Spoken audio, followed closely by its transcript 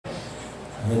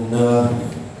And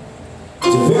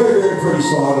it's a very, very pretty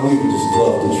song, and we would just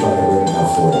love to try it right now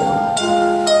for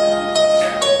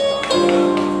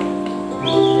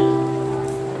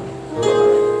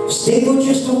you. Stay for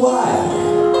just a while.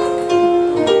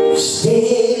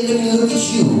 Stay, let me look at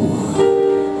you.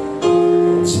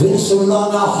 It's been so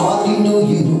long I hardly know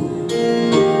you.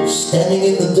 Standing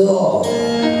in the door.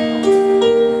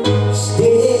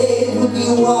 Stay with me a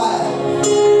while.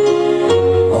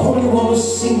 I only want to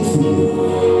sing for you.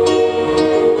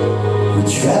 We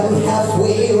traveled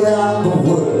halfway around the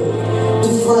world to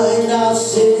find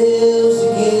ourselves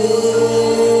again.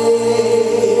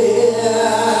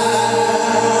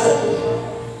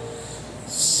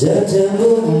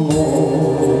 September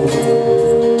morn,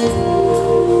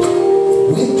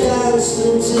 we danced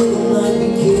until the night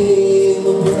became a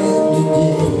brand new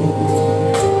day.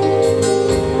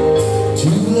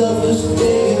 Two lovers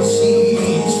playing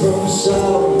seeds from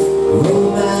some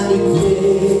romantic day.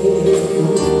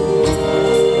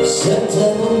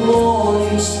 September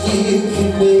morning still can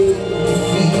make me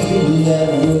feel that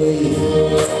way.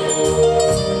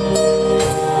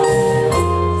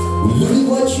 Look at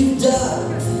what you've done.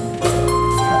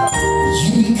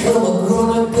 You become a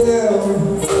grown-up girl.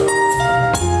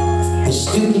 I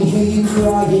still can hear you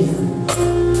crying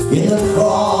in the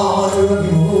corner of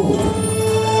your room.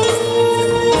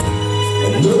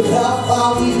 And look how far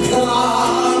we've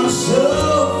come, so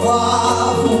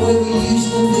far from where we used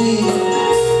to be.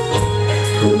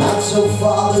 But not so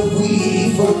far that we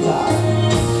forgot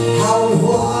how it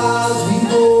was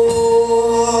before.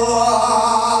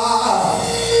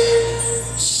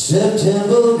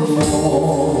 September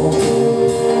morn,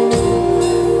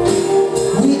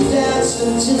 we danced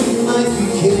until the night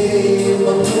became a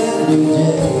brand new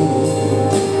day.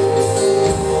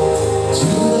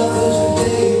 Two lovers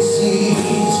playing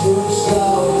seeds for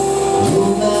some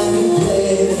romantic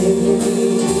play.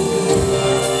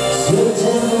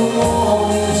 September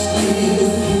morning still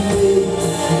can make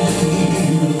me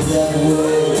feel that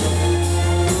way.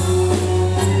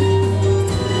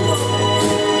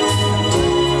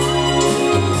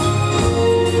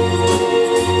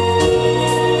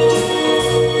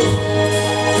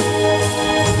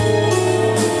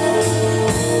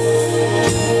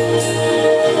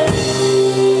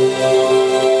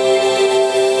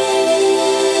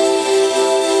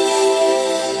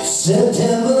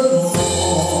 September morn,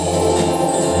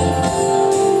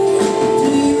 do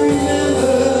you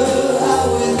remember how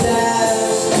we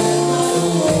danced that night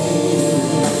away?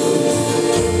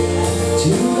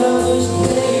 Two lovers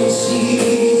playing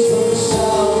seeds from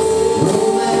some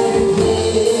romantic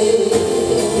day.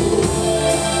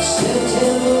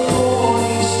 September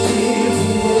morning still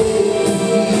can make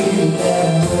me feel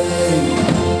that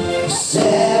way.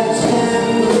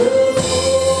 September.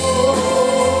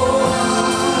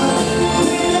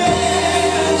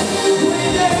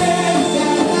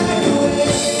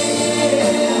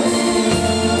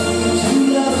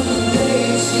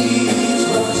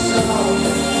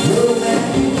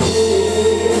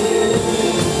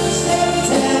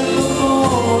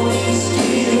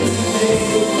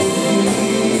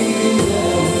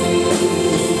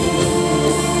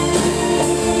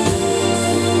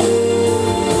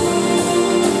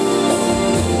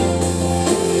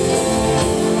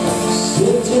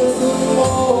 September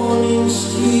morning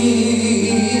still